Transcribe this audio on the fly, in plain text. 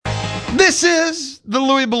This is the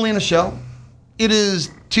Louie Belina Show. It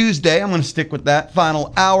is Tuesday. I'm going to stick with that.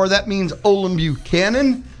 Final hour. That means Olin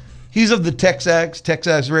Buchanan. He's of the TexAgs,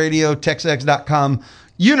 TexAgs Radio, TexAgs.com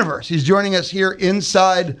universe. He's joining us here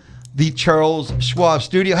inside the Charles Schwab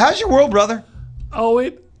studio. How's your world, brother? Oh,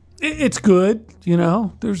 it's good. You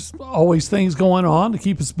know, there's always things going on to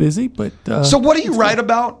keep us busy. But so what do you write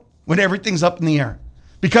about when everything's up in the air?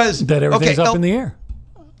 Because that everything's up in the air.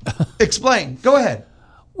 Explain. Go ahead.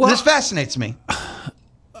 Well, this fascinates me.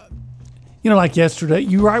 You know, like yesterday,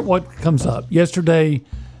 you write what comes up. Yesterday,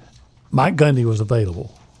 Mike Gundy was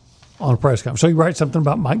available on a press conference. So you write something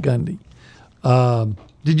about Mike Gundy.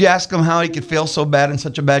 Did you ask him how he could fail so bad in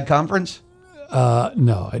such a bad conference?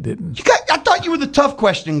 No, I didn't. I thought you were the tough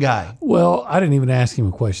question guy. Well, I didn't even ask him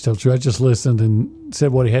a question, to tell the truth. I just listened and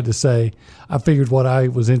said what he had to say. I figured what I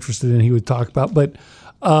was interested in he would talk about. But,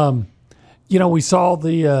 you know, we saw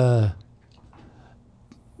that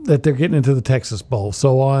they're getting into the Texas Bowl.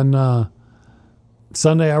 So on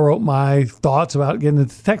Sunday, I wrote my thoughts about getting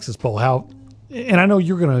into the Texas Bowl. And I know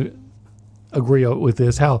you're going to agree with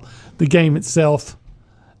this, how the game itself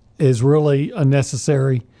is really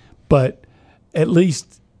unnecessary, but at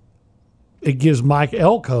least it gives Mike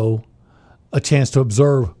Elko a chance to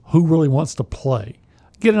observe who really wants to play.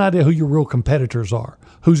 Get an idea who your real competitors are,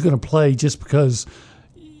 who's going to play just because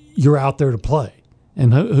you're out there to play.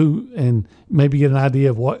 And and maybe get an idea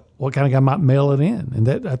of what kind of guy might mail it in. And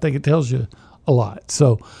that, I think it tells you a lot.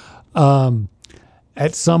 So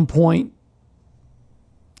at some point,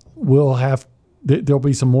 there'll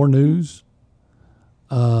be some more news.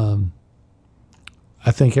 I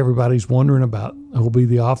think everybody's wondering about who will be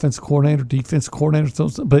the offense coordinator, defense coordinator.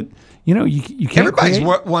 But, you know, you can't. Everybody's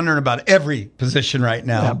wondering about every position right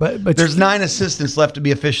now. Yeah, but there's 9 assistants left to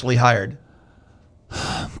be officially hired.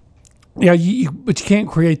 Yeah, but you can't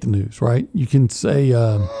create the news, right? You can say,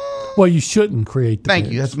 well, you shouldn't create the news.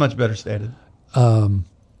 Thank you. That's much better stated.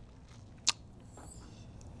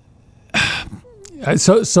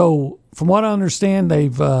 So from what I understand,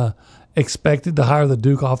 they've expected to hire the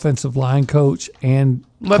Duke offensive line coach and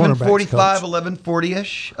 11:45,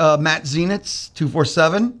 11:40-ish. Matt Zenitz,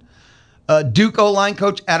 247. Duke O-line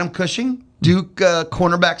coach Adam Cushing. Duke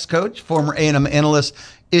cornerbacks coach, former A&M analyst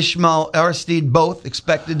Ishmael Aristide, both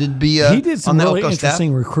expected to be he did some on the really Elko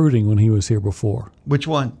interesting staff. Recruiting when he was here before. Which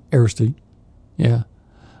one? Aristide. Yeah.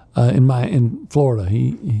 In Florida.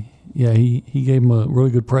 He gave him a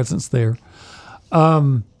really good presence there.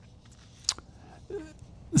 So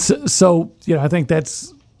you know, I think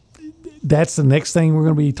that's the next thing we're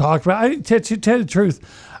going to be talking about. To tell you the truth,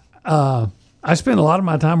 I spend a lot of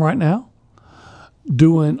my time right now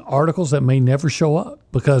doing articles that may never show up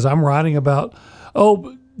because I'm writing about,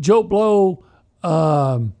 Joe Blow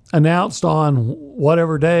announced on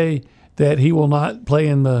whatever day that he will not play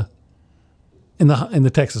in the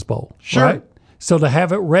Texas Bowl. Sure. Right? So to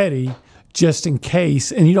have it ready just in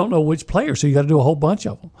case, and you don't know which player, so you got to do a whole bunch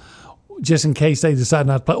of them, just in case they decide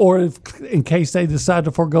not to play, or in case they decide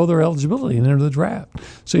to forego their eligibility and enter the draft.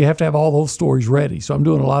 So you have to have all those stories ready. So I'm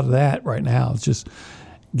doing a lot of that right now. It's just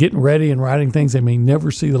getting ready and writing things they may never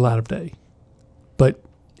see the light of day. But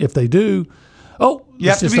if they do, you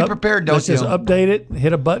have to be prepared, don't you? Let's just update it,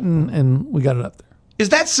 hit a button, and we got it up there. Is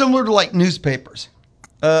that similar to like newspapers?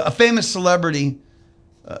 A famous celebrity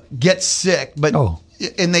gets sick, but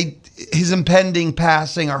his impending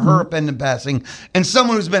passing or her impending passing, and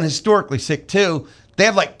someone who's been historically sick too, they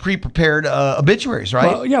have like pre-prepared obituaries, right?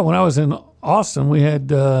 Well, yeah. When I was in Austin, we had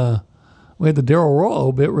the Darryl Royal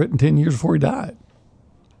obit written 10 years before he died.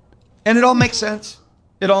 And it all makes sense.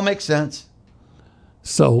 It all makes sense.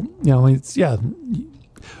 So, you know, and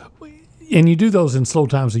you do those in slow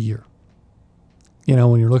times a year. You know,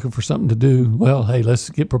 when you're looking for something to do, well, hey, let's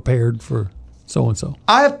get prepared for so-and-so.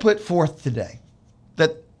 I have put forth today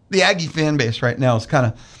that the Aggie fan base right now is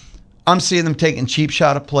I'm seeing them taking cheap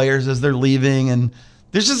shot of players as they're leaving, and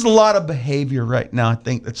there's just a lot of behavior right now, I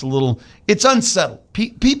think, that's it's unsettled.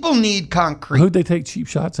 People need concrete. Who'd they take cheap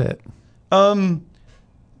shots at? One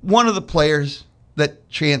of the players that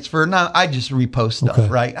transferred. Now, I just repost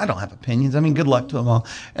stuff, right? I don't have opinions. I mean, good luck to them all.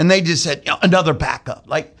 And they just said, another backup.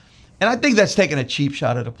 And I think that's taking a cheap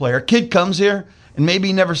shot at a player. A kid comes here, and maybe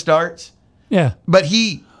he never starts. Yeah. But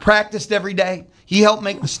he practiced every day. He helped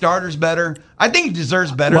make the starters better. I think he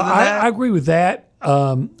deserves better than that. I agree with that.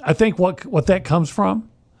 I think what that comes from,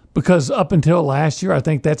 because up until last year, I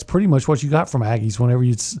think that's pretty much what you got from Aggies whenever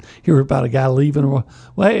you hear about a guy leaving. Well,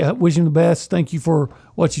 hey, I wish him the best. Thank you for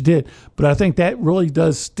what you did. But I think that really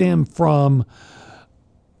does stem from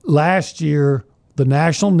last year. The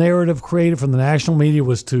national narrative created from the national media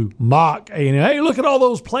was to mock A&M. Hey, look at all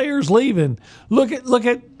those players leaving. Look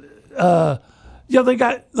at they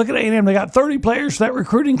got, look at A&M, they got 30 players for that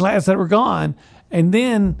recruiting class that were gone. And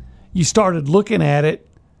then you started looking at it,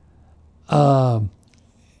 and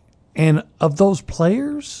of those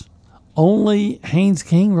players, only Haynes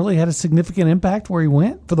King really had a significant impact where he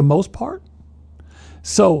went for the most part.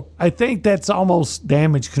 So I think that's almost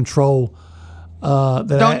damage control.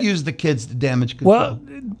 Don't use the kids to damage control. Well,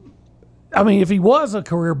 I mean, if he was a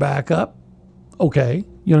career backup, okay,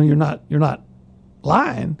 you're not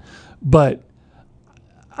lying, but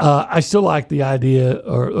I still like the idea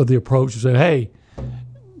or the approach of saying, hey,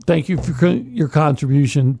 thank you for your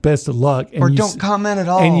contribution, best of luck, and or don't comment at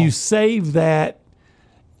all, and you save that.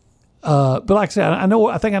 But like I said,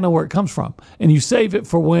 I think I know where it comes from, and you save it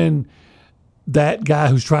for when that guy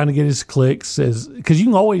who's trying to get his clicks says, because you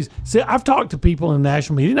can always see. I've talked to people in the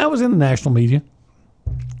national media, and I was in the national media.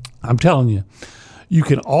 I'm telling you, you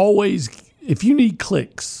can always, if you need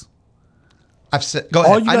clicks, I've said, go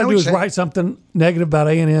ahead. All you got to do is write something negative about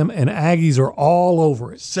A&M, and Aggies are all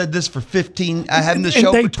over it. Said this for 15. I had in the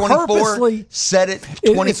show for 24. Said it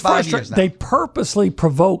 25 years now. They purposely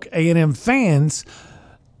provoke A&M fans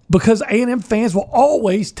because A&M fans will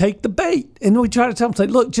always take the bait. And we try to tell them, say,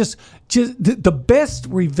 look, just the best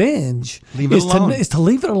revenge is to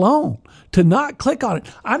leave it alone, to not click on it.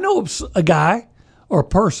 I know a guy or a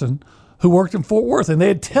person who worked in Fort Worth, and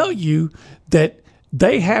they'd tell you that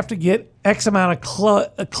they have to get X amount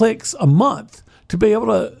of clicks a month to be able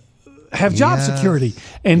to have job security.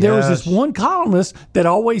 And there was this one columnist that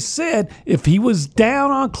always said if he was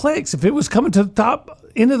down on clicks, if it was coming to the top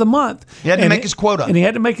end of the month, he had to make his quota. And he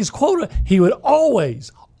had to make his quota. He would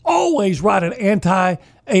always write an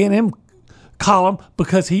anti-A&M column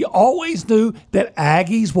because he always knew that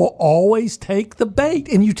Aggies will always take the bait.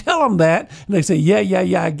 And you tell them that, and they say, yeah,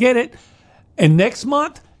 I get it. And next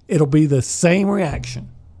month, it'll be the same reaction.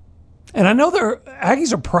 And I know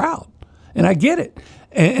Aggies are proud, and I get it.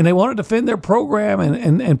 And they want to defend their program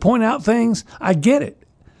and point out things. I get it.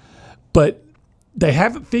 But they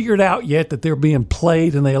haven't figured out yet that they're being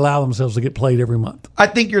played, and they allow themselves to get played every month. I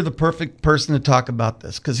think you're the perfect person to talk about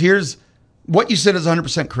this, because here's what you said is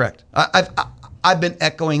 100% correct. I've been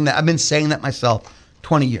echoing that. I've been saying that myself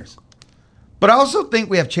 20 years. But I also think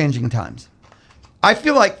we have changing times. I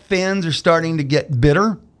feel like fans are starting to get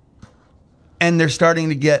bitter, and they're starting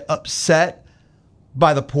to get upset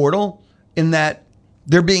by the portal in that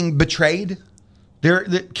they're being betrayed.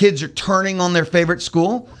 The kids are turning on their favorite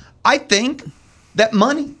school. I think that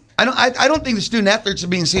money. I don't think the student athletes are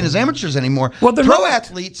being seen as amateurs anymore. Well, pro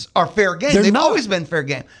athletes are fair game. They've always been fair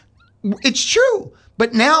game. It's true.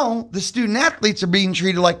 But now the student athletes are being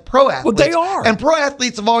treated like pro athletes. Well, they are. And pro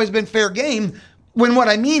athletes have always been fair game. When what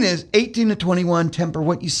I mean is 18 to 21, temper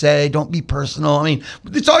what you say, don't be personal. I mean,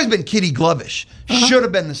 it's always been kitty glovish. Should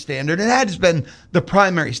have been the standard. It has been the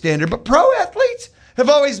primary standard. But pro athletes have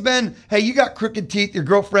always been, hey, you got crooked teeth, your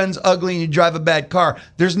girlfriend's ugly, and you drive a bad car.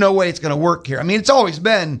 There's no way it's going to work here. I mean, it's always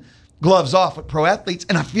been gloves off with pro athletes.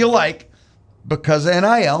 And I feel like because of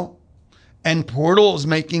NIL and portal is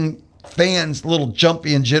making fans a little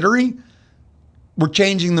jumpy and jittery, we're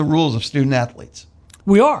changing the rules of student athletes.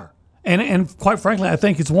 We are. And quite frankly, I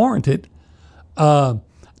think it's warranted.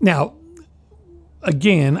 Now,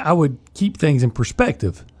 again, I would keep things in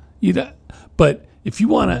perspective. But if you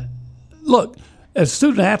want to look as a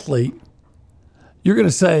student athlete, you're going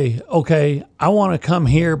to say, okay, I want to come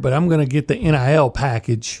here, but I'm going to get the NIL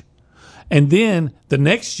package. And then the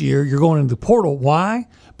next year, you're going into the portal. Why?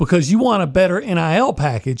 Because you want a better NIL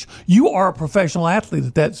package. You are a professional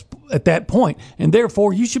athlete at that point. And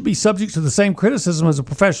therefore, you should be subject to the same criticism as a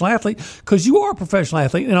professional athlete because you are a professional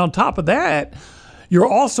athlete. And on top of that, you're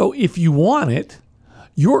also, if you want it,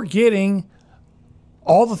 you're getting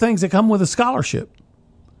all the things that come with a scholarship.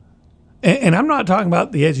 And I'm not talking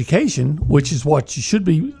about the education, which is what you should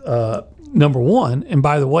be number one. And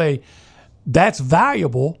by the way, that's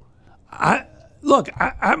valuable.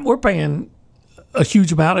 We're paying a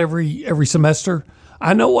huge amount every semester.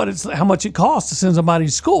 I know how much it costs to send somebody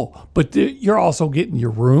to school, but you're also getting your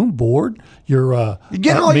room, board, your you're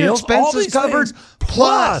getting all meals, your expenses covered,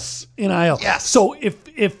 plus NIL. Yes. So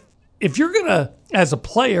if you're gonna, as a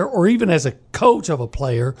player or even as a coach of a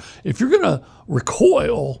player, if you're gonna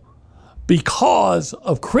recoil because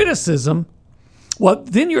of criticism, well,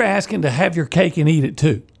 then you're asking to have your cake and eat it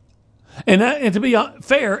too. And to be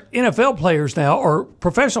fair, NFL players now or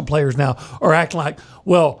professional players now are acting like,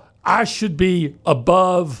 well, I should be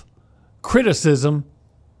above criticism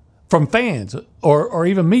from fans or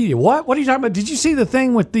even media. What are you talking about? Did you see the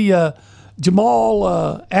thing with the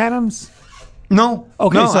Jamal Adams? No.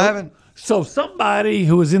 Okay, no, so, I haven't. So somebody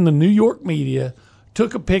who was in the New York media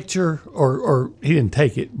took a picture, or he didn't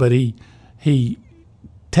take it, but he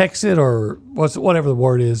texted or whatever the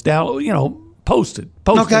word is, posted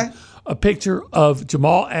Okay. a picture of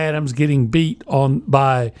Jamal Adams getting beat on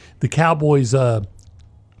by the Cowboys.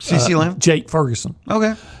 CeCe Lamb? Jake Ferguson.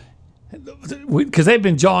 Okay. Because they've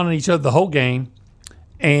been jawing at each other the whole game,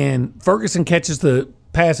 and Ferguson catches the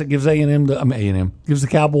pass that gives A&M gives the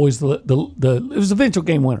Cowboys the it was the eventual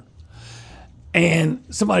game winner. And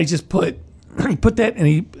somebody just put that, and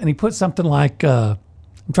he put something like I'm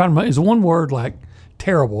trying to remember, it's one word like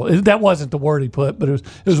terrible. That wasn't the word he put, but it was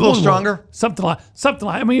a little stronger. Word, something like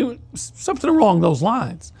something along those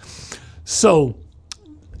lines. So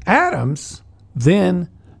Adams then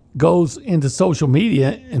goes into social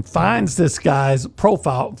media and finds this guy's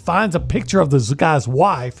profile, finds a picture of this guy's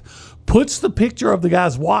wife, puts the picture of the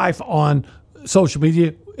guy's wife on social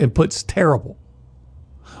media and puts terrible.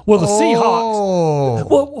 Well, the Seahawks.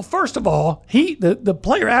 Well, first of all, the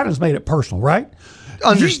player Adams made it personal, right?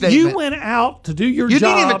 Understatement. You went out to do your job. You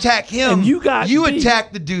didn't even attack him. And you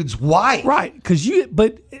attacked the dude's wife. Right, because you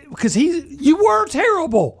were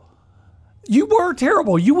terrible. You were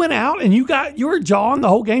terrible. You went out and you were jawing the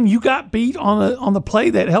whole game. You got beat on the play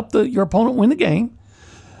that helped your opponent win the game.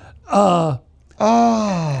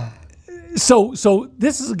 So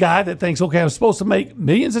this is a guy that thinks, okay, I'm supposed to make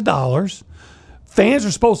millions of dollars. Fans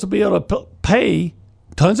are supposed to be able to pay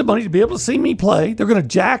tons of money to be able to see me play. They're going to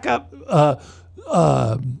jack up.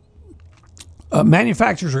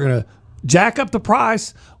 Manufacturers are going to jack up the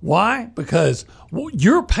price. Why? Because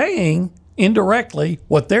you're paying indirectly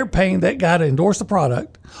what they're paying that guy to endorse the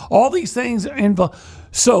product. All these things are involved.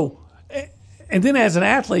 So, and then as an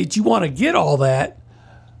athlete, you want to get all that,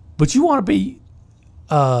 but you want to be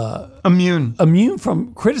immune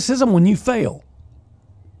from criticism when you fail.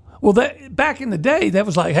 Well, that back in the day, that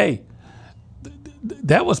was like, hey,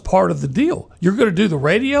 that was part of the deal. You're going to do the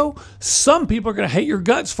radio. Some people are going to hate your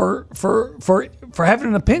guts for having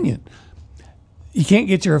an opinion. You can't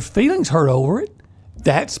get your feelings hurt over it.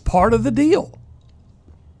 That's part of the deal.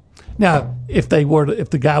 Now, if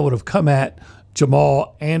the guy would have come at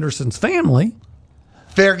Jamal Anderson's family,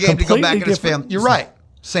 fair game to go back at his family. You're right.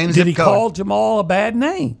 Same. Did he call Jamal a bad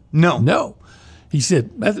name? No. He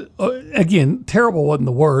said, again, terrible wasn't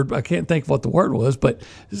the word. I can't think of what the word was. But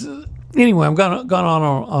anyway, I'm gone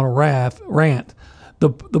on a rant. The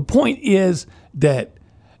point is that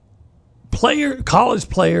college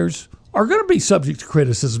players are going to be subject to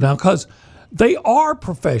criticism now because they are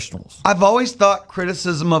professionals. I've always thought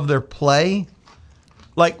criticism of their play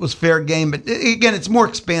was fair game, but again, it's more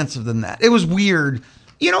expansive than that. It was weird.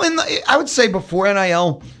 I would say before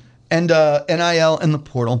NIL and the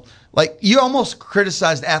portal, you almost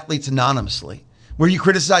criticized athletes anonymously, where you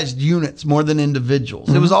criticized units more than individuals.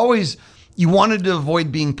 Mm-hmm. It was always, you wanted to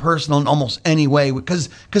avoid being personal in almost any way because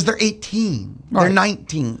they're 18, right. They're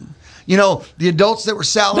 19. The adults that were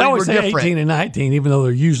salaried were different. 18 and 19, even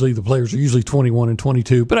though the players are usually 21 and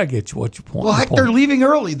 22. But I get you what your point. Well, heck, they're leaving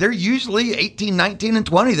early. They're usually 18, 19, and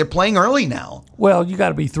 20. They're playing early now. Well, you got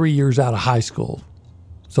to be 3 years out of high school,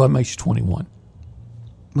 so that makes you 21.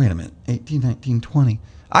 Wait a minute, 18, 19, 20.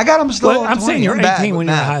 I got them still. Well, I'm saying you're 18 when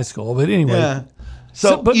you're in high school, but anyway. Yeah.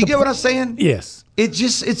 So you get what I'm saying? Yes.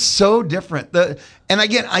 It's so different. And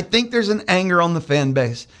again, I think there's an anger on the fan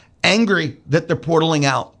base, angry that they're portaling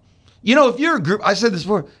out. If you're a group, I said this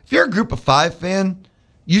before, if you're a group of 5 fan,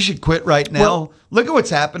 you should quit right now. Well, look at what's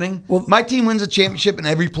happening. Well, my team wins a championship and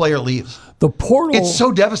every player leaves. The portal. It's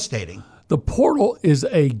so devastating. The portal is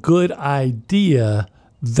a good idea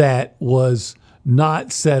that was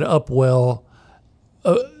not set up well.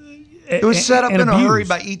 It was set up in a hurry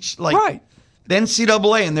by each, right. The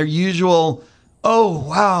NCAA and their usual, oh,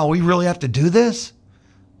 wow, we really have to do this?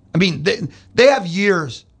 I mean, they have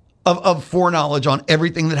years of foreknowledge on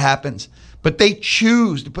everything that happens, but they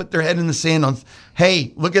choose to put their head in the sand on,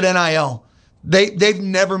 hey, look at NIL. They've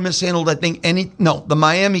never mishandled, I think, the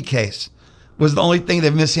Miami case was the only thing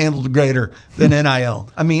they've mishandled greater than NIL.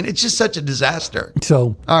 I mean, it's just such a disaster.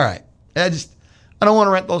 So, all right. I don't want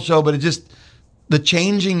to rent the whole show, but the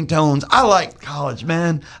changing tones. I like college,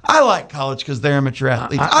 man. I like college because they're amateur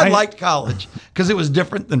athletes. I liked college because it was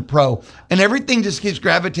different than pro. And everything just keeps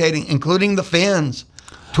gravitating, including the fans,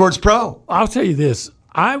 towards pro. I'll tell you this.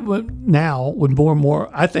 I think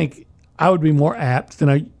I would be more apt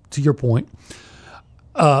than to your point.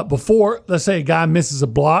 Before, let's say a guy misses a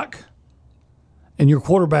block and your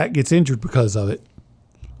quarterback gets injured because of it.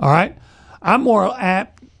 All right? I'm more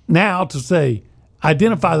apt now to say,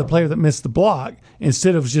 identify the player that missed the block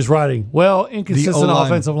instead of just writing, inconsistent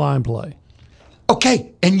offensive line play.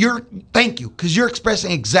 Okay, and thank you, because you're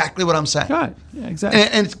expressing exactly what I'm saying. Right, yeah, exactly.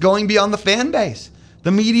 And it's going beyond the fan base.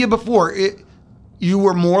 The media before, you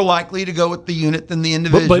were more likely to go with the unit than the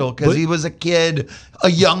individual because he was a kid,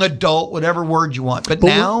 a young adult, whatever word you want. But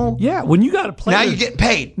now, when you got a player, now you get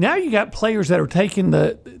paid. Now you got players that are taking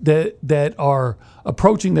that are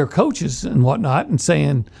approaching their coaches and whatnot and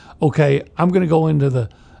saying, "Okay, I'm going to go into the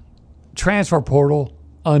transfer portal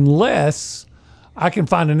unless I can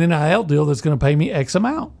find an NIL deal that's going to pay me X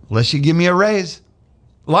amount. Unless you give me a raise."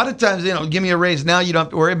 A lot of times, give me a raise now. You don't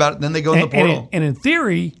have to worry about it. Then they go in the portal. And in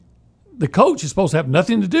theory, the coach is supposed to have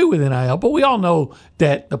nothing to do with NIL, but we all know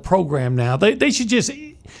that the program now, they should just,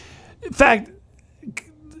 in fact,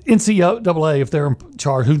 NCAA, if they're in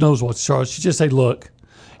charge, who knows what's charged, should just say, look,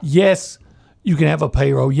 yes, you can have a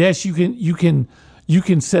payroll. Yes, you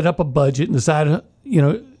can set up a budget and decide,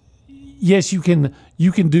 yes, you can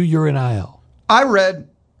do your NIL. I read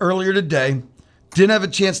earlier today, didn't have a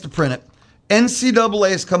chance to print it.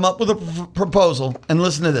 NCAA has come up with a proposal, and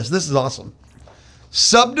listen to this. This is awesome.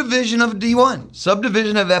 Subdivision of D1,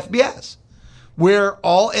 subdivision of FBS, where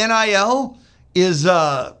all NIL is,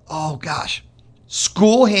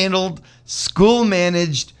 school handled, school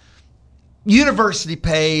managed, university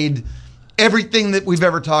paid, everything that we've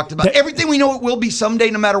ever talked about, everything we know it will be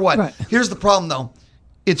someday, no matter what. Right. Here's the problem, though.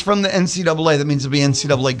 It's from the NCAA. That means it'll be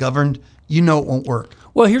NCAA governed. You know it won't work.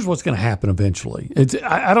 Well, here's what's going to happen eventually.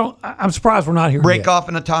 I'm surprised we're not here. Break off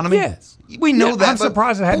in autonomy? Yes. We know that. I'm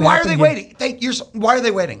surprised it hasn't happened. Why are they waiting? Why are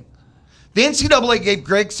they waiting? The NCAA gave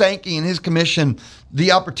Greg Sankey and his commission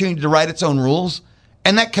the opportunity to write its own rules,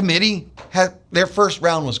 and that committee their first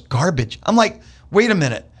round was garbage. I'm like, wait a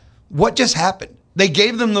minute, what just happened? They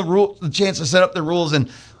gave them the chance to set up the rules, and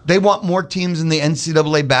they want more teams in the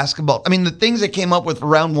NCAA basketball. I mean, the things they came up with for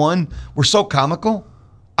round one were so comical.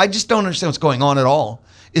 I just don't understand what's going on at all.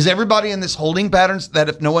 Is everybody in this holding patterns that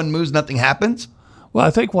if no one moves, nothing happens? Well, I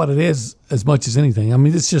think what it is, as much as anything, I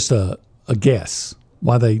mean, it's just a guess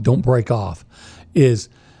why they don't break off, is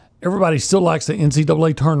everybody still likes the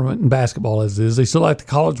NCAA tournament in basketball as it is. They still like the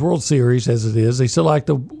College World Series as it is. They still like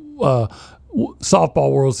the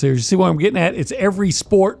softball World Series. You see what I'm getting at? It's every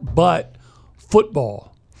sport but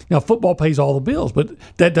football. Now, football pays all the bills, but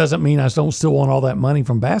that doesn't mean I don't still want all that money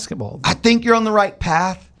from basketball. I think you're on the right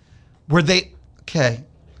path where they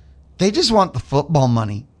just want the football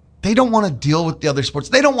money. They don't want to deal with the other sports.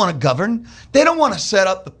 They don't want to govern. They don't want to set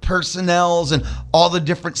up the personnels and all the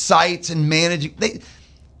different sites and managing.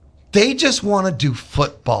 They just want to do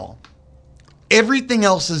football. Everything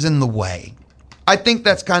else is in the way. I think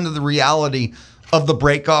that's kind of the reality of the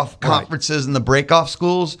break-off conferences and the break-off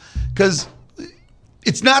schools, because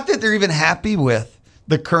it's not that they're even happy with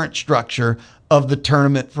the current structure of the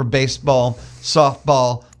tournament for baseball,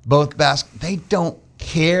 softball, both basketball. They don't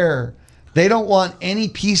care. They don't want any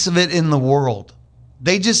piece of it in the world.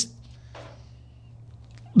 They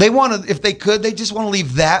want to, if they could, they just want to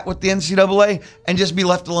leave that with the NCAA and just be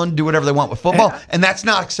left alone to do whatever they want with football. And that's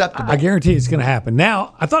not acceptable. I guarantee it's going to happen.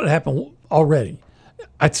 Now, I thought it happened already.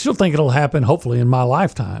 I still think it'll happen, hopefully, in my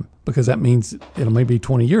lifetime, because that means it'll maybe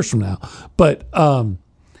 20 years from now. But that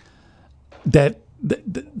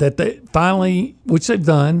they finally, which they've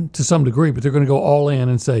done to some degree, but they're going to go all in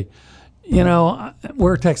and say,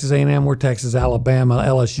 we're Texas A&M, we're Texas, Alabama,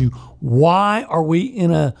 LSU. Why are we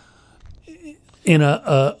in a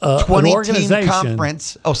 20-team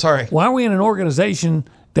conference? Oh, sorry. Why are we in an organization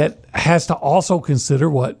that has to also consider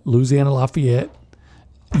what Louisiana Lafayette,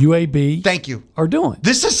 UAB, thank you, are doing?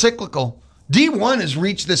 This is cyclical. D1 has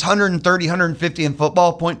reached this 130, 150 in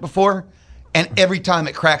football point before, and every time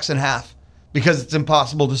it cracks in half because it's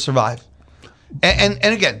impossible to survive. And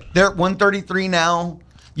again, they're at 133 now.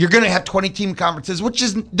 You're going to have 20-team conferences,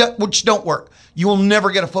 which don't work. You will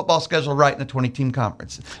never get a football schedule right in a 20-team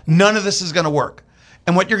conference. None of this is going to work.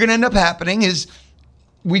 And what you're going to end up happening is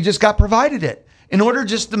we just got provided it. In order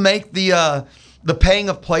just to make the paying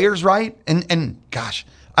of players right, and gosh,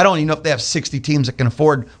 I don't even know if they have 60 teams that can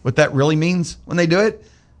afford what that really means when they do it.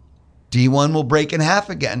 D1 will break in half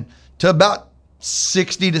again to about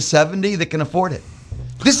 60 to 70 that can afford it.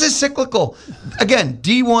 This is cyclical. Again,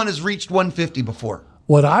 D1 has reached 150 before.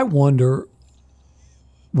 What I wonder,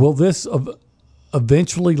 will this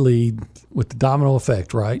eventually lead, with the domino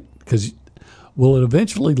effect, right? Because will it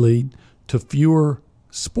eventually lead to fewer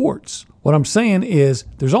sports? What I'm saying is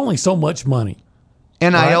there's only so much money.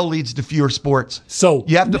 NIL leads to fewer sports. So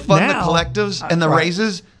you have to fund the collectives and the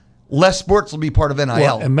raises. Less sports will be part of NIL.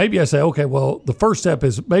 Well, and maybe I say, okay, well, the first step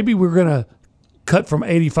is maybe we're going to cut from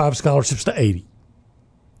 85 scholarships to 80.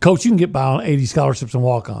 Coach, you can get by on 80 scholarships and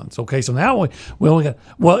walk-ons. Okay, so now we only got,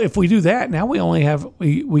 well, if we do that, now we only have,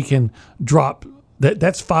 we can drop,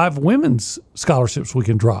 that's 5 women's scholarships we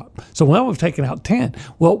can drop. So now we've taken out 10.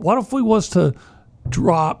 Well, what if we was to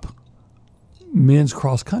drop men's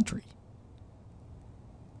cross country?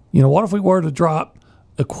 You know, what if we were to drop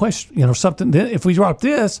equestrian, you know, something? Then if we drop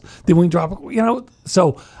this, then we can drop, you know.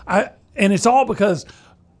 So and it's all because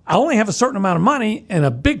I only have a certain amount of money, and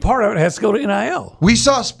a big part of it has to go to NIL. We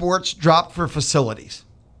saw sports drop for facilities.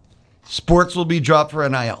 Sports will be dropped for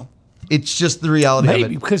NIL. It's just the reality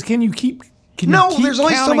of it. Because can you keep there's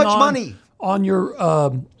only so much money on your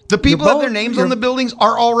the people that have their names on the buildings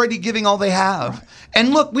are already giving all they have. Right.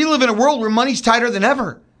 And look, we live in a world where money's tighter than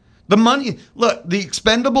ever. The money, look, the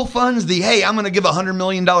expendable funds, hey, I'm going to give $100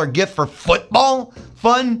 million gift for football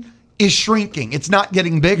fund is shrinking. It's not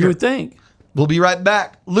getting bigger. You would think. We'll be right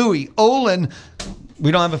back. Louie, Olin,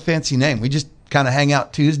 we don't have a fancy name. We just kind of hang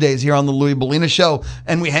out Tuesdays here on the Louie Belina Show,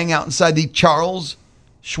 and we hang out inside the Charles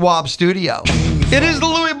Schwab studio. It is the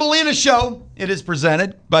Louie Belina Show. It is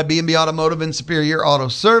presented by B&B Automotive and Superior Auto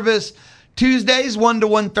Service. Tuesdays, 1 to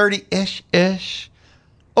 1:30-ish.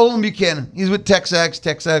 Olin Buchanan. He's with TexAgs,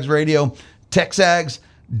 TexAgs Radio,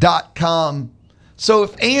 TexAgs.com. So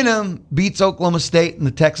if A&M beats Oklahoma State in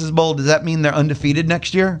the Texas Bowl, does that mean they're undefeated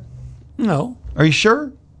next year? No. Are you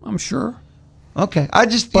sure? I'm sure. Okay. I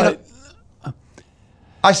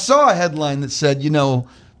saw a headline that said,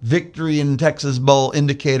 victory in Texas Bowl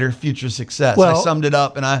indicator future success. Well, I summed it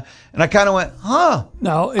up and I kind of went, huh?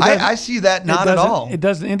 No, I see that not at all. It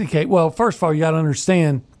doesn't indicate. Well, first of all, you got to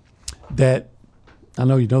understand that, I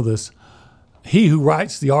know you know this, he who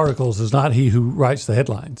writes the articles is not he who writes the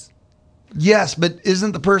headlines. Yes, but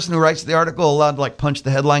isn't the person who writes the article allowed to punch the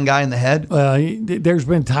headline guy in the head? There's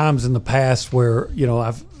been times in the past where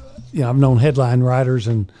I've known headline writers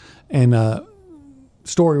and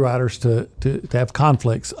story writers to have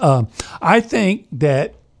conflicts. I think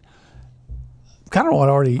that kind of what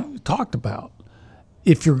I already talked about.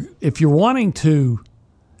 If you're wanting to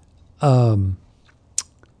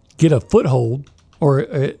get a foothold or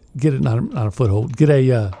get it not a foothold, get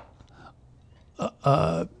a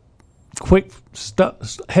quick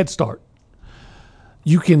head start,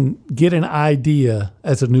 you can get an idea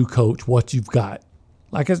as a new coach what you've got.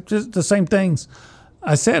 Like it's just the same things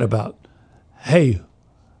I said about, hey,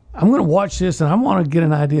 I'm going to watch this and I want to get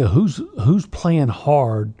an idea who's playing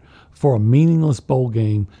hard for a meaningless bowl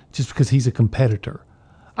game just because he's a competitor.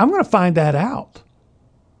 I'm going to find that out.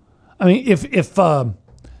 I mean, if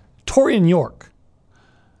Torian York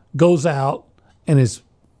goes out and is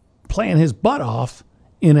playing his butt off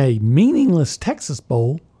in a meaningless Texas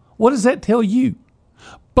Bowl, what does that tell you?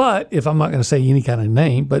 But if I'm not going to say any kind of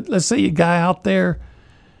name, but let's say a guy out there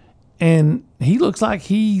and he looks like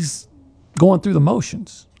he's going through the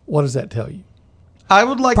motions. What does that tell you? I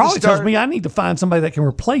would like Probably to start, tells me I need to find somebody that can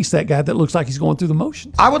replace that guy that looks like he's going through the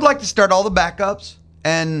motions. I would like to start all the backups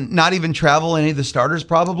and not even travel any of the starters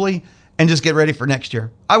probably and just get ready for next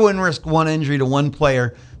year. I wouldn't risk one injury to one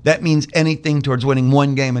player that means anything towards winning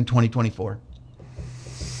one game in 2024.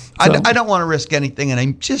 I don't want to risk anything in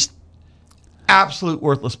a just absolute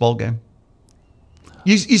worthless bowl game.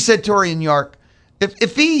 You said Torian York.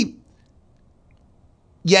 If he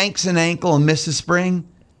yanks an ankle and misses spring,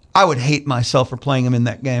 I would hate myself for playing him in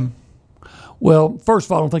that game. Well, first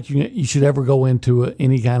of all, I don't think you should ever go into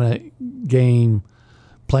any kind of game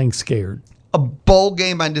playing scared. A bowl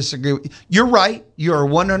game, I disagree with you. You're right. You're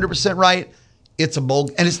 100% right. It's a bowl,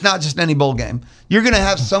 and it's not just any bowl game. You're going to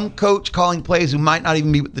have some coach calling plays who might not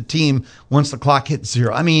even be with the team once the clock hits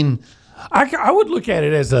zero. I mean, I would look at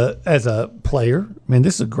it as a player. I mean,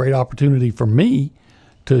 this is a great opportunity for me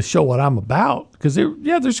to show what I'm about because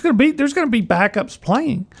there's going to be backups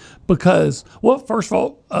playing because, well, first of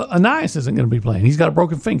all, Anais isn't going to be playing. He's got a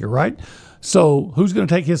broken finger, right? So who's going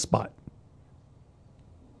to take his spot?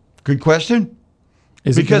 Good question.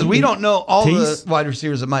 Because we don't know all the wide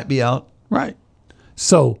receivers that might be out. Right.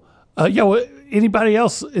 So, anybody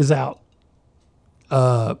else is out.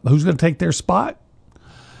 Who's going to take their spot?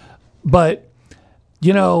 But,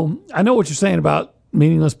 I know what you're saying about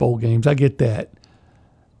meaningless bowl games. I get that.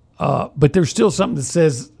 But there's still something that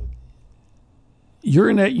says you're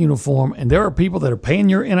in that uniform and there are people that are paying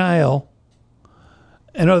your NIL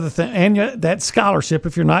and other things, and that scholarship,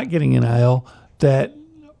 if you're not getting NIL, that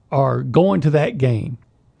are going to that game.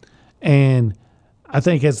 And I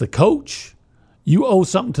think as the coach, you owe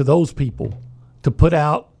something to those people to put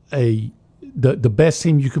out the best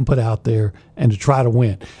team you can put out there and to try to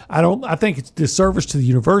win. I think it's disservice to the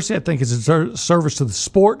university. I think it's a service to the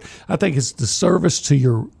sport. I think it's disservice to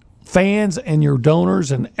your fans and your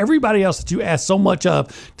donors and everybody else that you ask so much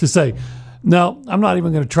of to say, no, I'm not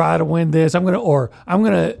even going to try to win this. I'm going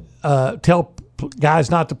to tell guys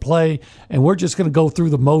not to play, and we're just going to go through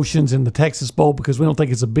the motions in the Texas Bowl because we don't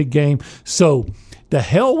think it's a big game. So the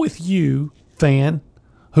hell with you fan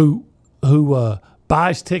who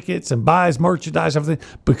buys tickets and buys merchandise, everything,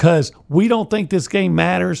 because we don't think this game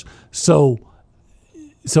matters. So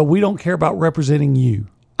we don't care about representing you.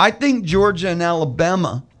 I think Georgia and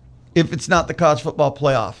Alabama, if it's not the college football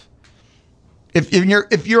playoff, if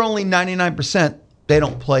you're only 99%, they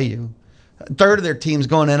don't play you. A third of their team's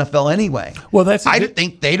going NFL anyway. Well, I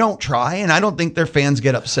think they don't try, and I don't think their fans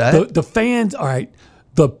get upset. The fans, all right.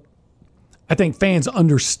 I think fans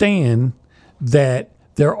understand that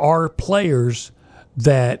there are players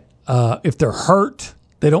that if they're hurt,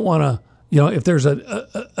 they don't want to. If there's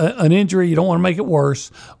an injury, you don't want to make it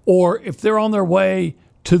worse. Or if they're on their way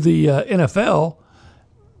to the NFL,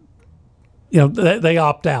 they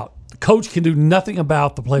opt out. The coach can do nothing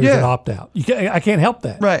about the players that opt out. I can't help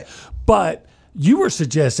that. Right. But you were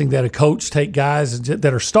suggesting that a coach take guys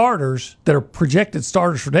that are starters, that are projected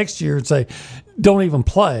starters for next year, and say, don't even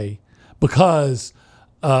play because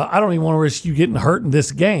I don't even want to risk you getting hurt in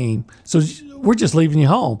this game. So we're just leaving you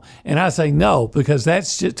home. And I say no, because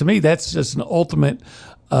that's just, to me, that's just an ultimate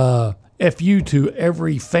FU to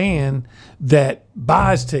every fan that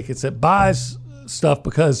buys tickets, that buys stuff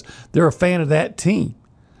because they're a fan of that team.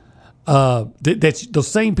 That's those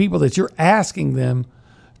same people that you're asking them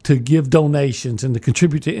to give donations and to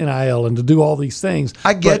contribute to NIL and to do all these things.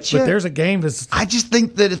 I get you. But there's a game that's... I just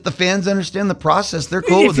think that if the fans understand the process, they're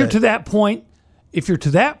cool with it. If you're to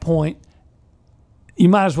that point, you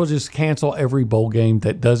might as well just cancel every bowl game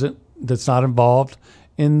that's not involved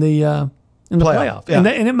in the playoff. Yeah.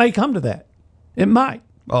 And it may come to that. It might.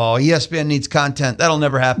 Oh, ESPN needs content. That'll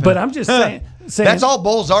never happen. But I'm just saying that's all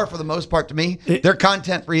bowls are for the most part to me. They're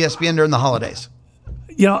content for ESPN during the holidays.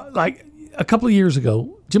 Like a couple of years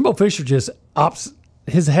ago, Jimbo Fisher just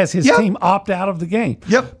has his team opt out of the game.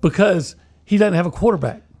 Yep. Because he doesn't have a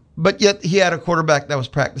quarterback. But yet he had a quarterback that was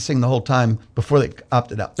practicing the whole time before they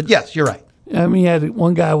opted out. But yes, you're right. I mean, he had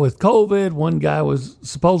one guy with COVID, one guy was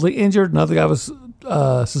supposedly injured, another guy was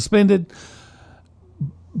suspended.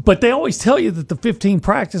 But they always tell you that the 15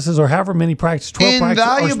 practices or however many practices, 12 practices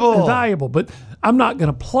are invaluable. But I'm not going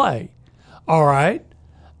to play. All right.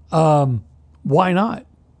 Why not?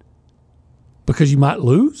 Because you might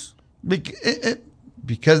lose?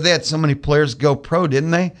 Because they had so many players go pro,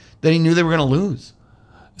 didn't they? That he knew they were going to lose.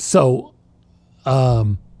 So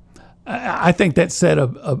I think that set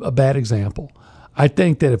a bad example. I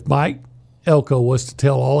think that if Mike Elko was to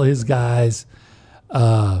tell all his guys,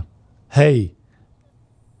 hey,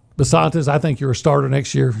 Basantes, I think you're a starter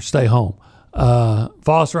next year, stay home.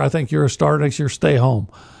 Foster, I think you're a starter next year, stay home.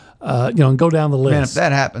 And go down the list. Man, if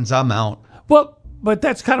that happens, I'm out. Well, but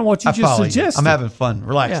that's kind of what you just suggested. I'm having fun.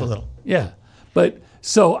 Relax a little. Yeah. But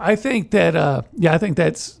so I think that, I think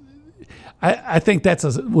that's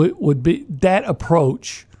would be that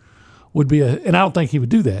approach would be and I don't think he would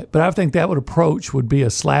do that, but I think that approach would be a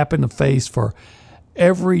slap in the face for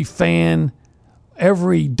every fan,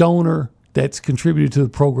 every donor that's contributed to the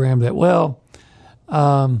program that,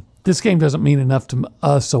 this game doesn't mean enough to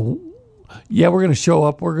us. So we're going to show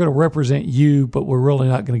up. We're going to represent you, but we're really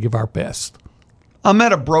not going to give our best. I'm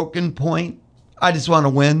at a broken point. I just want to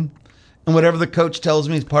win. And whatever the coach tells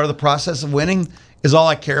me is part of the process of winning is all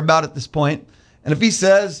I care about at this point. And if he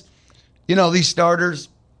says, these starters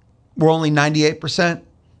were only 98%,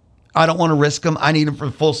 I don't want to risk them. I need them for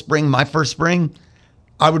the full spring, my first spring.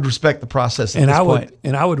 I would respect the process at this point.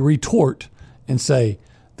 And I would retort and say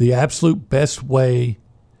the absolute best way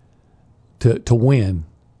to win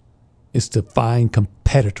is to find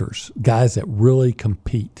competitors, guys that really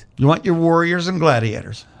compete. You want your warriors and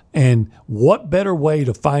gladiators. And what better way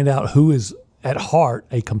to find out who is at heart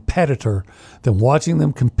a competitor than watching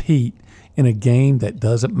them compete in a game that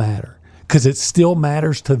doesn't matter? Because it still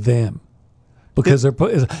matters to them. Because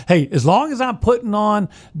as long as I'm putting on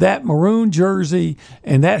that maroon jersey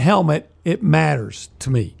and that helmet, it matters to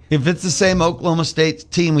me. If it's the same Oklahoma State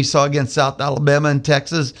team we saw against South Alabama and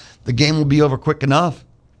Texas, the game will be over quick enough.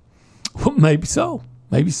 Well, maybe so.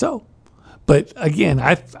 But again,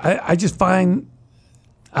 I just find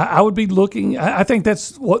I would be looking. I think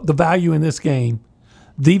that's what the value in this game.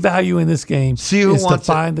 The value in this game is to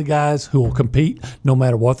find the guys who will compete no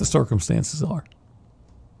matter what the circumstances are.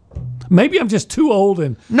 Maybe I'm just too old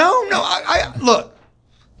and no. I look.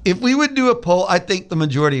 If we would do a poll, I think the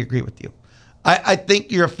majority agree with you. I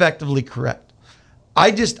think you're effectively correct.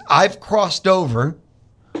 I've crossed over,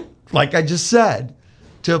 like I just said,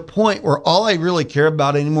 to a point where all I really care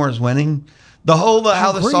about anymore is winning. The whole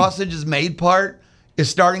how the sausage is made part is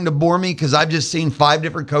starting to bore me because I've just seen 5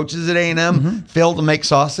 different coaches at A&M fail to make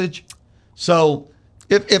sausage. So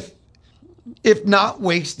if not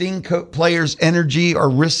wasting players' energy or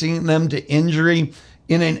risking them to injury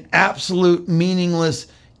in an absolute meaningless,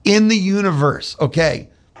 in the universe, okay,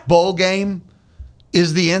 bowl game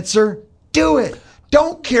is the answer, do it.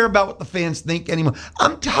 Don't care about what the fans think anymore.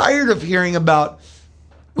 I'm tired of hearing about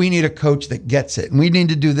we need a coach that gets it, and we need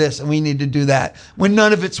to do this, and we need to do that, when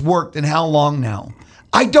none of it's worked, and how long now?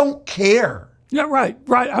 I don't care. Yeah, right.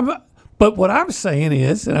 But what I'm saying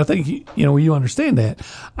is, and I think you understand that,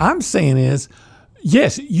 I'm saying is,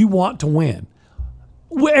 yes, you want to win.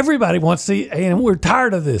 Everybody wants to see, and we're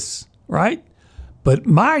tired of this, right? But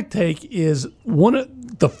my take is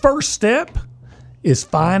the first step is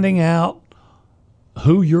finding out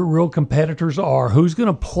who your real competitors are, who's going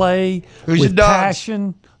to play with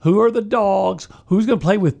passion, who are the dogs, who's going to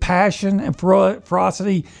play with passion and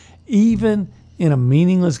ferocity, even in a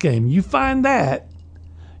meaningless game. You find that,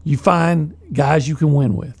 you find guys you can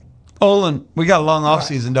win with. Olin, we got a long off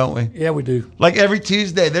season, don't we? Yeah, we do. Like every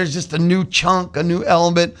Tuesday, there's just a new chunk, a new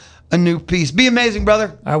element, a new piece. Be amazing,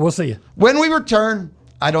 brother. All right, we'll see you. When we return,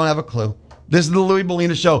 I don't have a clue. This is the Louie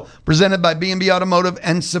Belina Show, presented by B&B Automotive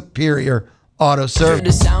and Superior Auto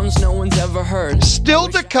Service. The sounds no one's ever heard. Still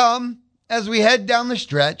to come as we head down the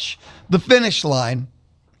stretch, the finish line.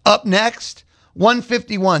 Up next,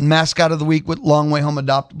 151, Mascot of the Week with Long Way Home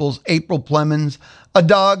Adoptables, April Plemmons, a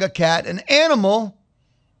dog, a cat, an animal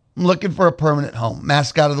looking for a permanent home.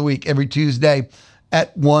 Mascot of the Week every Tuesday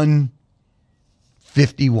at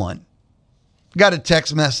 151. Got a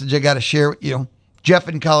text message I got to share with you. Jeff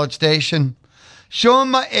in College Station.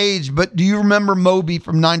 Showing my age, but do you remember Moby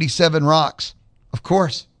from 97 Rocks? Of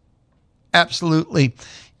course. Absolutely.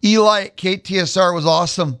 Eli at KTSR was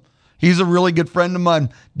awesome. He's a really good friend of mine.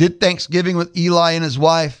 Did Thanksgiving with Eli and his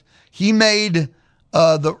wife. He made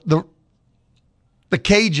the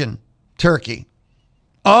Cajun turkey.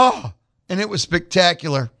 Oh, and it was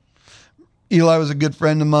spectacular. Eli was a good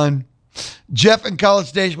friend of mine. Jeff in College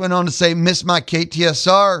Station went on to say, miss my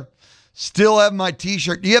KTSR. Still have my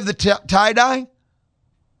t-shirt. Do you have the tie-dye?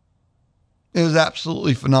 It was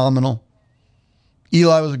absolutely phenomenal.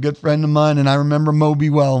 Eli was a good friend of mine, and I remember Moby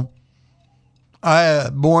well.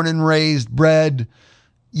 Born and raised, bred,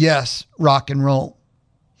 yes, rock and roll.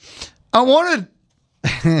 I wanted,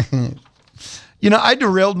 I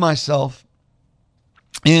derailed myself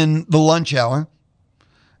in the lunch hour,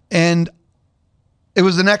 and it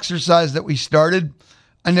was an exercise that we started.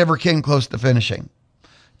 I never came close to finishing.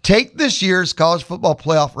 Take this year's college football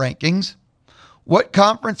playoff rankings. What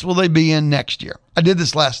conference will they be in next year? I did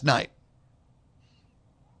this last night.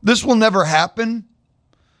 This will never happen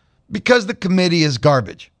because the committee is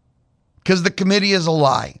garbage, because the committee is a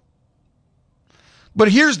lie.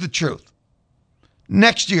 But here's the truth.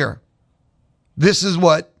 Next year, this is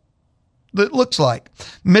what it looks like.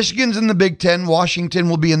 Michigan's in the Big Ten. Washington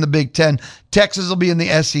will be in the Big Ten. Texas will be in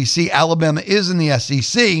the SEC. Alabama is in the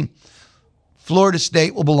SEC. Florida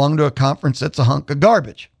State will belong to a conference that's a hunk of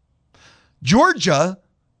garbage. Georgia,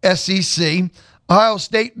 SEC. Ohio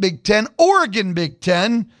State, Big Ten. Oregon, Big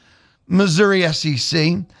Ten. Missouri,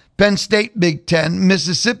 SEC. Penn State, Big Ten.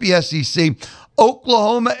 Mississippi, SEC.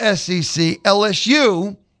 Oklahoma, SEC.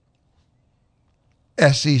 LSU,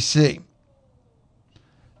 SEC.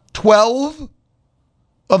 12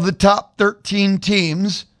 of the top 13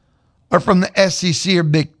 teams are from the SEC or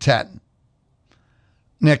Big Ten.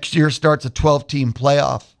 Next year starts a 12-team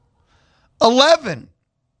playoff. 11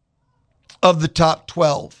 of the top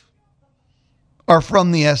 12 are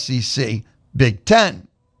from the SEC, Big Ten.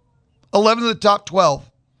 11 of the top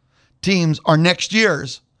 12 teams are next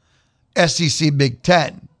year's SEC, Big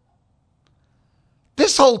Ten.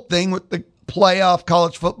 This whole thing with the playoff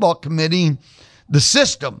college football committee, the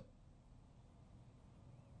system.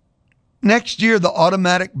 Next year, the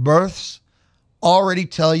automatic berths already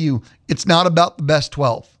tell you it's not about the best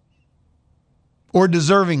 12 or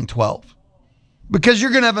deserving 12, because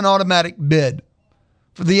you're going to have an automatic bid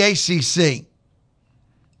for the ACC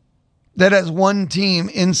that has one team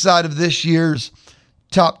inside of this year's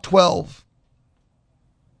top 12,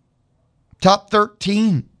 top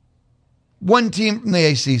 13, one team from the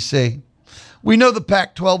ACC. We know the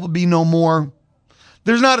Pac-12 will be no more.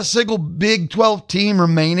 There's not a single Big 12 team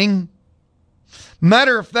remaining.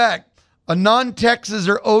 Matter of fact, a non-Texas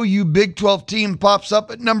or OU Big 12 team pops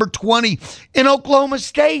up at number 20 in Oklahoma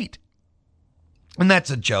State. And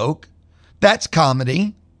that's a joke. That's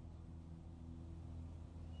comedy.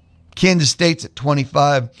 Kansas State's at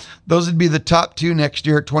 25. Those would be the top two next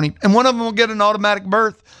year at 20. And one of them will get an automatic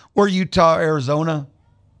berth, or Utah, Arizona.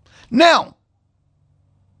 Now,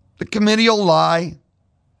 the committee will lie.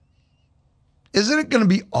 Isn't it going to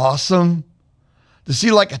be awesome to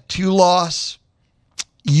see like a 2-loss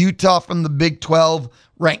Utah from the Big 12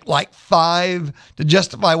 ranked like 5 to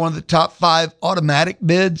justify one of the top 5 automatic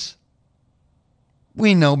bids.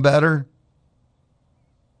 We know better.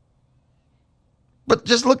 But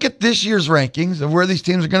just look at this year's rankings of where these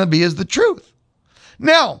teams are going to be is the truth.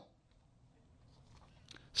 Now,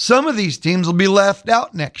 some of these teams will be left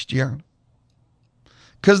out next year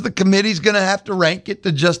because the committee's going to have to rank it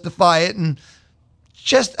to justify it and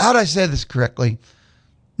just, how'd I say this correctly?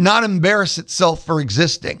 Not embarrass itself for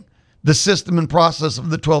existing, the system and process of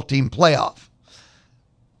the 12-team playoff.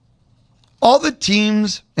 All the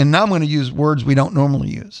teams, and now I'm going to use words we don't normally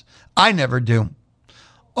use. I never do.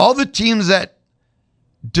 All the teams that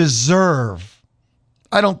deserve,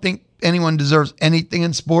 I don't think anyone deserves anything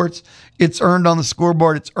in sports. It's earned on the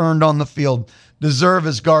scoreboard. It's earned on the field. Deserve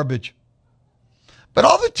is garbage. But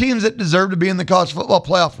all the teams that deserve to be in the college football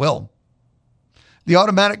playoff will. The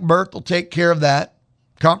automatic berth will take care of that.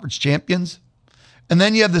 Conference champions. And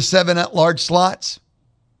then you have the 7 at-large slots.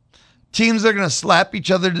 Teams that are going to slap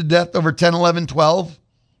each other to death over 10, 11, 12.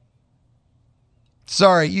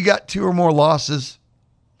 Sorry, you got 2 or more losses.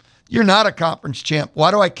 You're not a conference champ.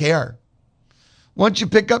 Why do I care? Once you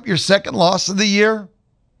pick up your second loss of the year,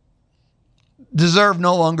 deserve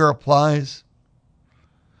no longer applies.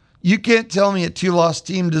 You can't tell me a 2-loss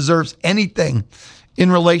team deserves anything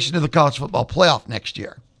in relation to the college football playoff next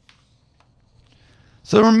year.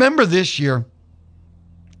 So remember this year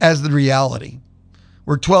as the reality.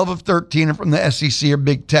 We're 12 of 13 are from the SEC or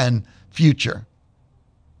Big Ten future.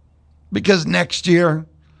 Because next year,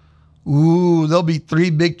 there'll be 3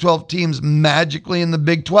 Big 12 teams magically in the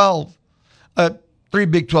Big 12. 3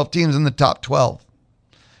 Big 12 teams in the top 12.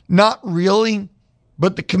 Not really,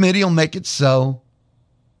 but the committee will make it so.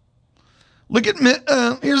 Look at,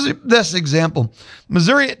 here's this example.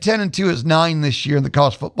 Missouri at 10-2 is 9 this year in the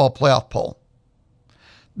college football playoff poll.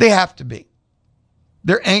 They have to be.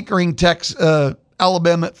 They're anchoring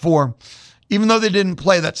Alabama at 4. Even though they didn't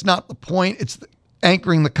play, that's not the point. It's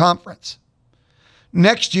anchoring the conference.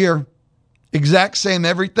 Next year, exact same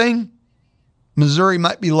everything, Missouri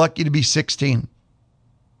might be lucky to be 16.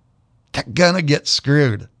 They're going to get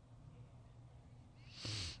screwed.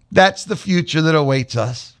 That's the future that awaits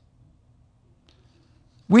us.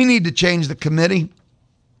 We need to change the committee.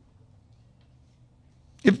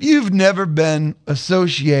 If you've never been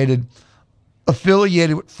affiliated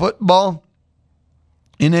with football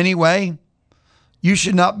in any way, you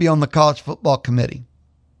should not be on the college football committee.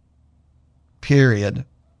 Period.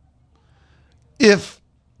 If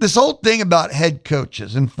this whole thing about head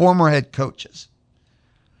coaches and former head coaches,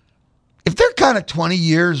 if they're kind of 20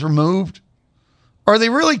 years removed, are they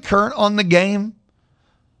really current on the game?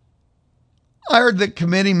 I heard that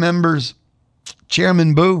committee members,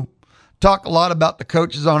 Chairman Boo, talk a lot about the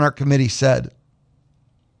coaches on our committee said.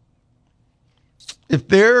 If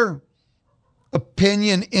their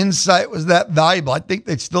opinion, insight was that valuable, I think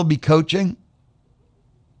they'd still be coaching.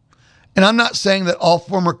 And I'm not saying that all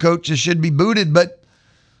former coaches should be booted, but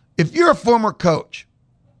if you're a former coach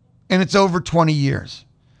and it's over 20 years,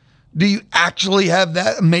 do you actually have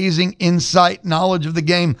that amazing insight, knowledge of the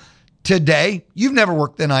game today? You've never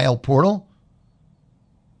worked the NIL portal,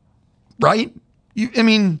 right?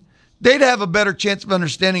 They'd have a better chance of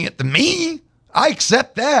understanding it than me. I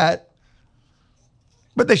accept that.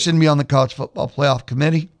 But they shouldn't be on the college football playoff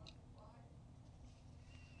committee.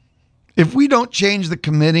 If we don't change the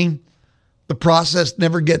committee, the process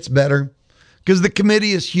never gets better because the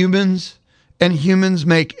committee is humans and humans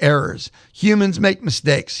make errors. Humans make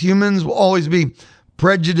mistakes. Humans will always be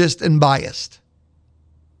prejudiced and biased.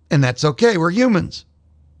 And that's okay. We're humans.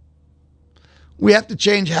 We have to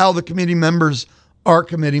change how the committee members are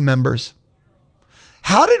committee members.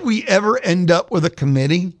 How did we ever end up with a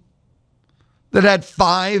committee that had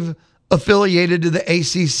 5 affiliated to the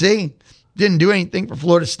ACC? Didn't do anything for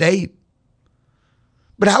Florida State.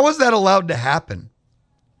 But how was that allowed to happen?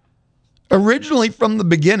 Originally, from the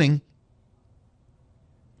beginning,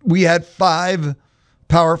 we had 5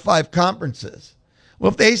 Power 5 conferences.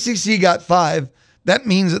 Well, if the ACC got 5, that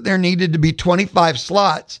means that there needed to be 25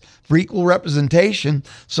 slots for equal representation.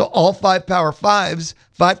 So all 5 Power 5s,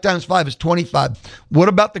 5 times 5 is 25. What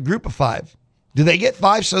about the group of 5? Do they get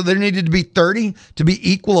 5? So there needed to be 30 to be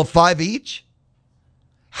equal of 5 each?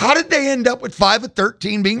 How did they end up with 5 of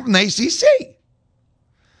 13 being from the ACC?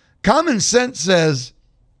 Common sense says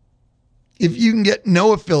if you can get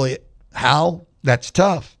no affiliate, how? That's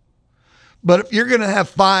tough. But if you're going to have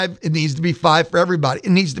 5, it needs to be 5 for everybody.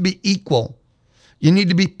 It needs to be equal. You need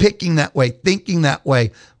to be picking that way, thinking that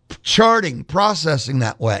way, charting, processing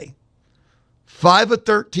that way. 5 of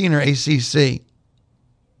 13 are ACC.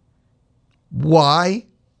 Why?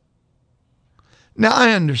 Now,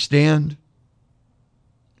 I understand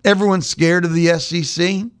everyone's scared of the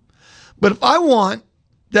SEC, but if I want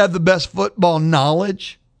to have the best football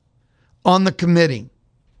knowledge on the committee,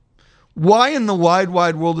 why in the wide,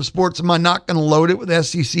 wide world of sports am I not going to load it with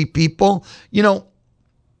SEC people? You know,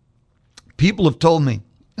 people have told me,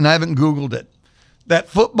 and I haven't Googled it, that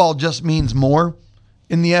football just means more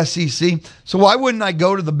in the SEC. So why wouldn't I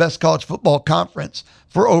go to the best college football conference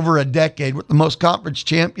for over a decade with the most conference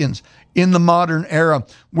champions in the modern era,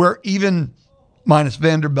 where even minus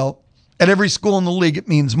Vanderbilt, at every school in the league, it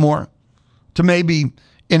means more to maybe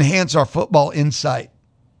enhance our football insight.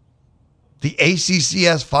 The ACC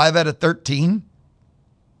has 5 out of 13.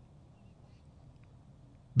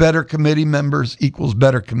 Better committee members equals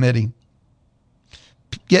better committee.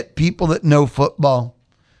 Get people that know football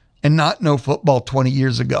and not know football 20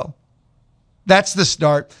 years ago. That's the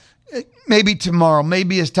start. Maybe tomorrow,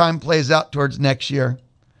 maybe as time plays out towards next year.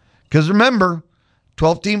 Because remember,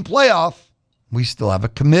 12-team playoff, we still have a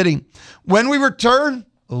committee. When we return,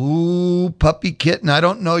 puppy kitten, I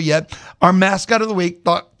don't know yet. Our mascot of the week,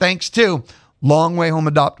 thanks to Long Way Home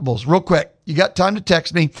Adoptables. Real quick, you got time to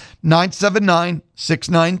text me,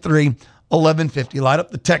 979-693-1150. Light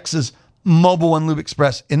up the Texas Mobile and Lube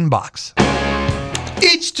Express inbox.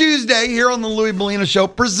 Each Tuesday here on the Louie Belina Show,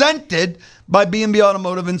 presented by B&B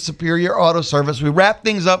Automotive and Superior Auto Service, we wrap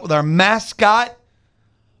things up with our mascot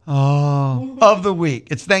of the week.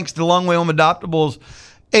 It's thanks to Long Way Home Adoptables.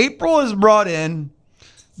 April has brought in,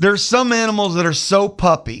 there's some animals that are so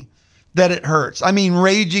puppy that it hurts. I mean,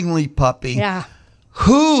 ragingly puppy. Yeah.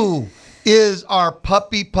 Who is our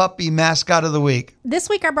puppy mascot of the week? This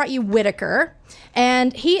week I brought you Whitaker,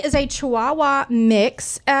 and he is a Chihuahua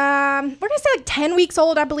mix. We're going to say like 10 weeks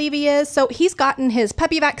old, I believe he is. So he's gotten his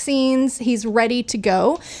puppy vaccines. He's ready to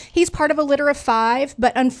go. He's part of a litter of 5,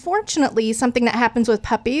 but unfortunately, something that happens with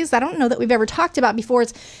puppies, I don't know that we've ever talked about before,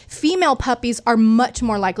 is female puppies are much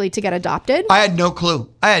more likely to get adopted. I had no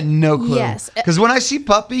clue. Yes. Because when I see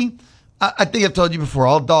puppy, I think I've told you before,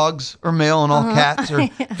 all dogs are male and all cats are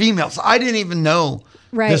female. So I didn't even know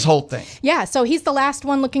this whole thing. Yeah, so he's the last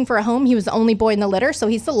one looking for a home. He was the only boy in the litter, so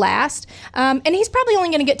he's the last. And he's probably only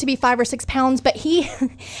going to get to be 5 or 6 pounds, but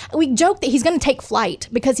we joke that he's going to take flight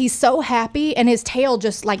because he's so happy, and his tail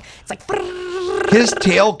just it's like... His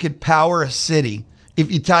tail could power a city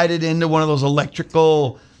if you tied it into one of those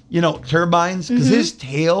electrical, turbines, because his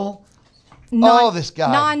tail... this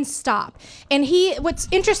guy. Non-stop. And what's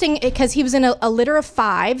interesting, because he was in a litter of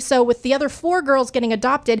 5, so with the other 4 girls getting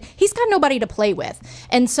adopted, he's got nobody to play with.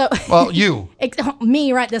 And so... Well, you.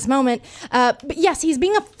 Me right this moment. But yes, he's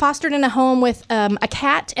being fostered in a home with a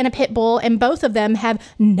cat and a pit bull, and both of them have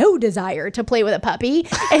no desire to play with a puppy.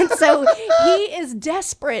 And so he is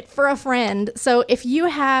desperate for a friend. So if you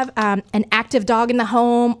have an active dog in the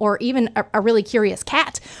home, or even a really curious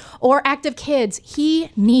cat, or active kids, he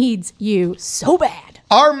needs you so bad.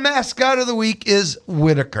 Our mascot of the week is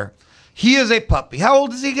Whitaker. He is a puppy. How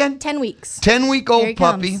old is he again? 10 weeks. 10-week-old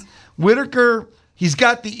puppy. Comes. Whitaker, he's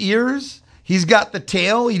got the ears. He's got the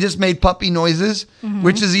tail. He just made puppy noises,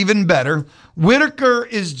 which is even better. Whitaker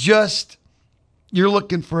is just, you're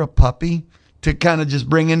looking for a puppy to kind of just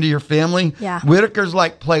bring into your family. Yeah. Whitaker's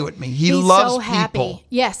like, play with me. He's loves so happy. People.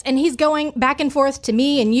 Yes, and he's going back and forth to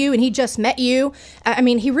me and you, and he just met you. I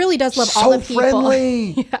mean, he really does love all the people.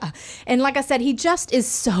 Friendly. Yeah. And like I said, he just is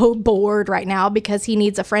so bored right now because he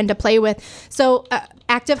needs a friend to play with. So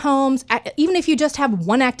active homes, even if you just have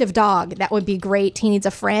one active dog, that would be great. He needs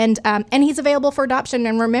a friend, and he's available for adoption.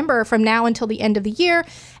 And remember, from now until the end of the year,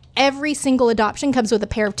 every single adoption comes with a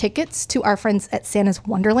pair of tickets to our friends at Santa's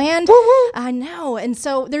Wonderland. Woo-hoo. I know. And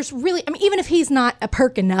so there's really, even if he's not a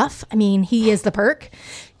perk enough, he is the perk,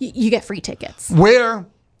 you get free tickets. Where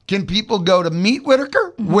can people go to meet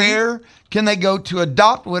Whitaker? Where can they go to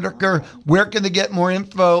adopt Whitaker? Where can they get more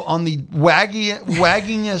info on the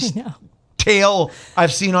waggingest tail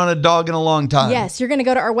I've seen on a dog in a long time? Yes, you're going to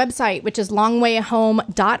go to our website, which is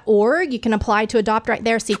longwayhome.org. You can apply to adopt right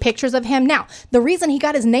there, see pictures of him. Now, the reason he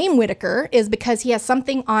got his name Whitaker is because he has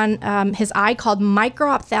something on his eye called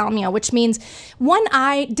microphthalmia, which means one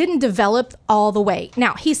eye didn't develop all the way.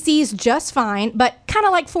 Now, he sees just fine, but kind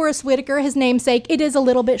of like Forrest Whitaker, his namesake, it is a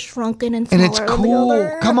little bit shrunken and smaller. And it's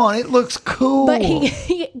cool. Come on, it looks cool. But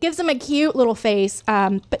he gives him a cute little face,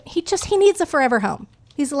 but he needs a forever home.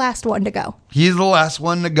 He's the last one to go. He's the last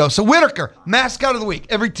one to go. So Whitaker, mascot of the week,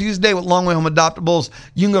 every Tuesday with Long Way Home Adoptables.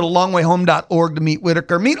 You can go to longwayhome.org to meet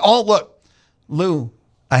Whitaker. Look, Lou,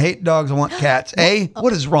 I hate dogs. I want cats. A,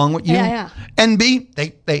 what is wrong with you? Yeah. And B,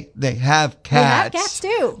 they have cats. They have cats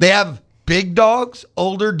too. They have big dogs,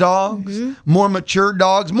 older dogs, more mature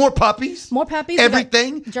dogs, more puppies. More puppies.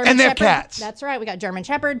 Everything. And they're cats. That's right. We got German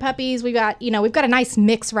Shepherd puppies. We've got a nice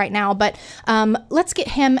mix right now. But let's get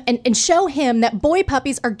him and show him that boy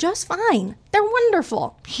puppies are just fine. They're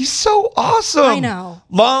wonderful. He's so awesome. I know.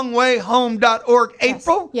 Longwayhome.org.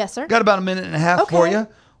 April? Yes, sir. Got about a minute and a half for you.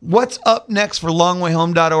 What's up next for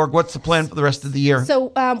longwayhome.org? What's the plan for the rest of the year?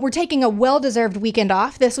 So we're taking a well-deserved weekend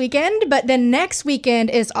off this weekend, but then next weekend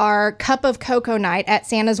is our Cup of Cocoa night at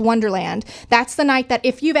Santa's Wonderland. That's the night that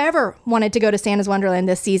if you've ever wanted to go to Santa's Wonderland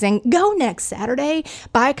this season, go next Saturday.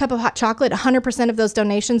 Buy a cup of hot chocolate. 100% of those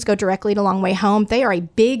donations go directly to Long Way Home. They are a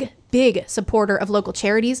big supporter of local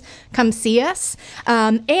charities. Come see us.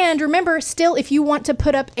 And remember, still, if you want to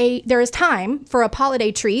put up there is time for a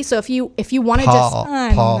holiday tree. So if you want to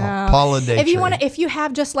if you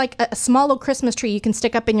have just like a small little Christmas tree you can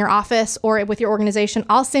stick up in your office or with your organization,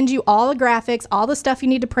 I'll send you all the graphics, all the stuff you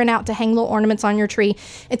need to print out to hang little ornaments on your tree.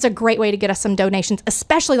 It's a great way to get us some donations,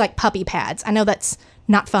 especially like puppy pads. I know that's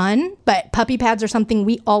not fun, but puppy pads are something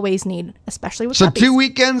we always need, especially with puppies. 2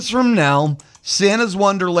 weekends from now, Santa's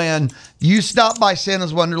Wonderland. You stop by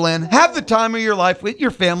Santa's Wonderland, have the time of your life with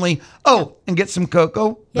your family. Oh, and get some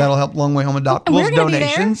cocoa. Yeah. That'll help Long Way Home Adoptables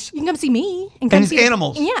donations. You can come see me. And see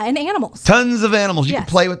animals. Yeah, and animals. Tons of animals. You can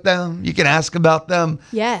play with them. You can ask about them.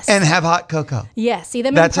 Yes. And have hot cocoa. Yes, see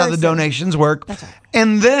them That's in how the donations work. That's right.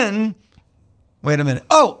 And then, wait a minute.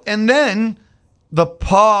 Oh, and then the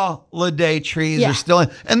holiday trees are still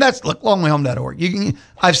in. And that's, look, longwayhome.org.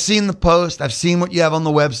 I've seen the post. I've seen what you have on the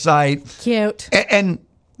website. Cute. And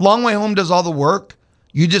Long Way Home does all the work.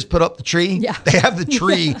 You just put up the tree. Yeah. They have the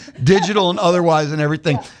tree, digital and otherwise and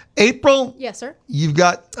everything. Yeah. April. Yes, sir. You've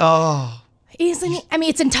got,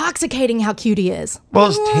 it's intoxicating how cute he is. Well,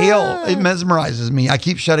 his tail, it mesmerizes me. I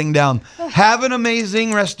keep shutting down. Have an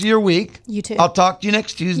amazing rest of your week. You too. I'll talk to you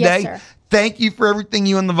next Tuesday. Yes, sir. Thank you for everything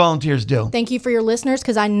you and the volunteers do. Thank you for your listeners,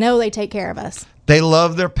 because I know they take care of us. They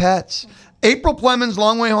love their pets. April Plemmons,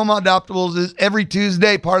 Long Way Home Adoptables, is every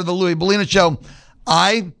Tuesday, part of the Louie Belina Show.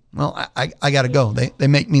 I got to go. They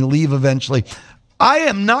make me leave eventually. I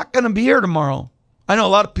am not going to be here tomorrow. I know a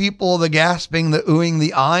lot of people, the gasping, the oohing,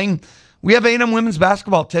 the eyeing. We have A&M women's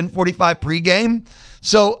basketball, 10:45 pregame.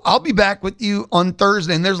 So I'll be back with you on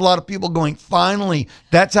Thursday. And there's a lot of people going, finally,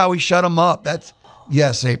 that's how we shut them up.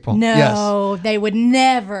 Yes, April. No, yes. They would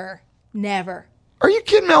never. Are you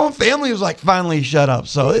kidding? My own family was like, finally shut up.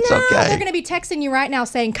 So it's okay. They're going to be texting you right now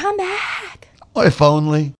saying, come back. If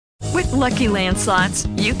only. With Lucky Land Slots,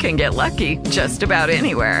 you can get lucky just about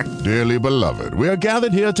anywhere. Dearly beloved, we are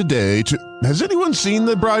gathered here today to... Has anyone seen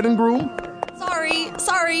the bride and groom?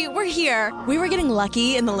 Sorry, we're here. We were getting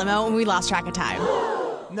lucky in the limo and we lost track of time.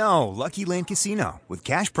 No, Lucky Land Casino, with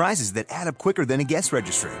cash prizes that add up quicker than a guest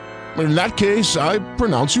registry. In that case, I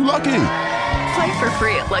pronounce you lucky. Play for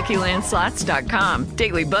free at LuckyLandSlots.com.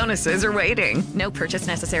 Daily bonuses are waiting. No purchase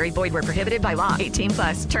necessary. Void where prohibited by law.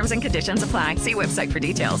 18+. Terms and conditions apply. See website for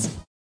details.